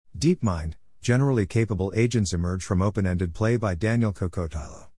DeepMind, Generally Capable Agents Emerge from Open-Ended Play by Daniel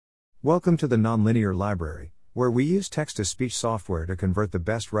Kokotajlo. Welcome to the Nonlinear Library, where we use text-to-speech software to convert the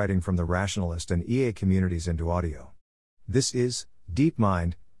best writing from the Rationalist and EA communities into audio. This is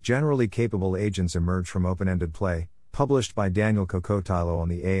DeepMind, Generally Capable Agents Emerge from Open-Ended Play, published by Daniel Kokotajlo on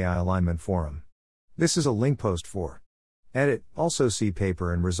the AI Alignment Forum. This is a link post for edit, also see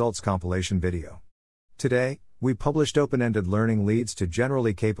paper and results compilation video. Today, we published Open-Ended Learning Leads to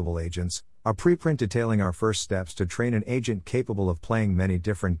Generally Capable Agents, a preprint detailing our first steps to train an agent capable of playing many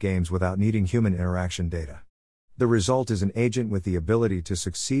different games without needing human interaction data. The result is an agent with the ability to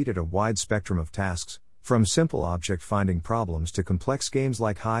succeed at a wide spectrum of tasks, from simple object-finding problems to complex games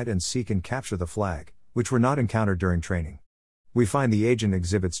like hide and seek and capture the flag, which were not encountered during training. We find the agent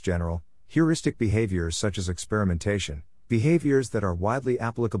exhibits general, heuristic behaviors such as experimentation, behaviors that are widely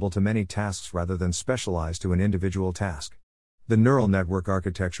applicable to many tasks rather than specialized to an individual task. The neural network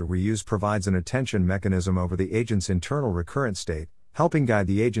architecture we use provides an attention mechanism over the agent's internal recurrent state, helping guide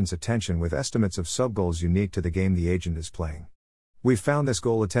the agent's attention with estimates of subgoals unique to the game the agent is playing. We found this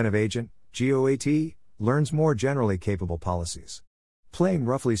goal-attentive agent, GOAT, learns more generally capable policies. Playing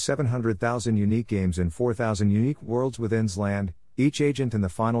roughly 700,000 unique games in 4,000 unique worlds within XLand, each agent in the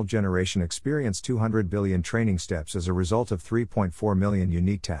final generation experienced 200 billion training steps as a result of 3.4 million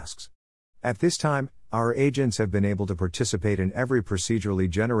unique tasks. At this time, our agents have been able to participate in every procedurally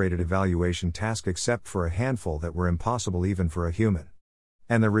generated evaluation task except for a handful that were impossible even for a human.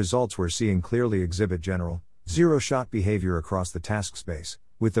 And the results we're seeing clearly exhibit general, zero-shot behavior across the task space,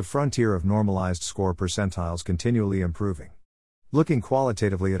 with the frontier of normalized score percentiles continually improving. Looking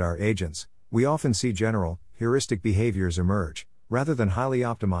qualitatively at our agents, we often see general, heuristic behaviors emerge, rather than highly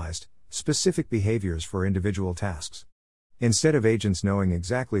optimized, specific behaviors for individual tasks. Instead of agents knowing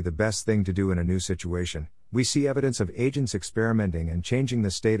exactly the best thing to do in a new situation, we see evidence of agents experimenting and changing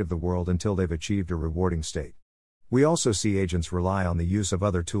the state of the world until they've achieved a rewarding state. We also see agents rely on the use of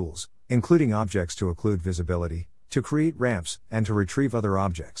other tools, including objects to occlude visibility, to create ramps, and to retrieve other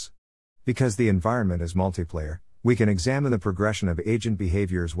objects. Because the environment is multiplayer, we can examine the progression of agent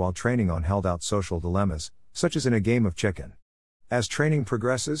behaviors while training on held-out social dilemmas, such as in a game of chicken. As training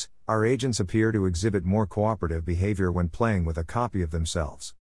progresses, our agents appear to exhibit more cooperative behavior when playing with a copy of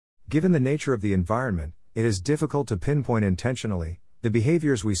themselves. Given the nature of the environment, it is difficult to pinpoint intentionally. The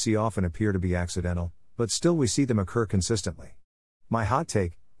behaviors we see often appear to be accidental, but still we see them occur consistently. My hot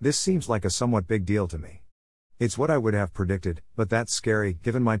take, this seems like a somewhat big deal to me. It's what I would have predicted, but that's scary,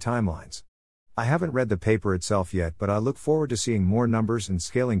 given my timelines. I haven't read the paper itself yet, but I look forward to seeing more numbers and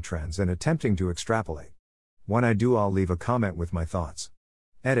scaling trends and attempting to extrapolate. When I do, I'll leave a comment with my thoughts.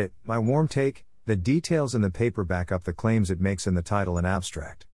 Edit, my warm take, the details in the paper back up the claims it makes in the title and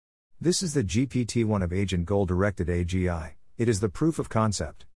abstract. This is the GPT-1 of Agent Goal-Directed AGI, it is the proof of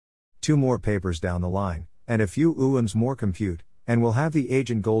concept. 2 more papers down the line, and a few UMs more compute, and we'll have the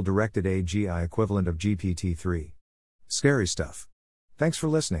Agent Goal-Directed AGI equivalent of GPT-3. Scary stuff. Thanks for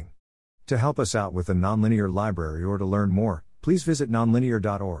listening. To help us out with the Nonlinear Library or to learn more, please visit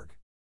nonlinear.org.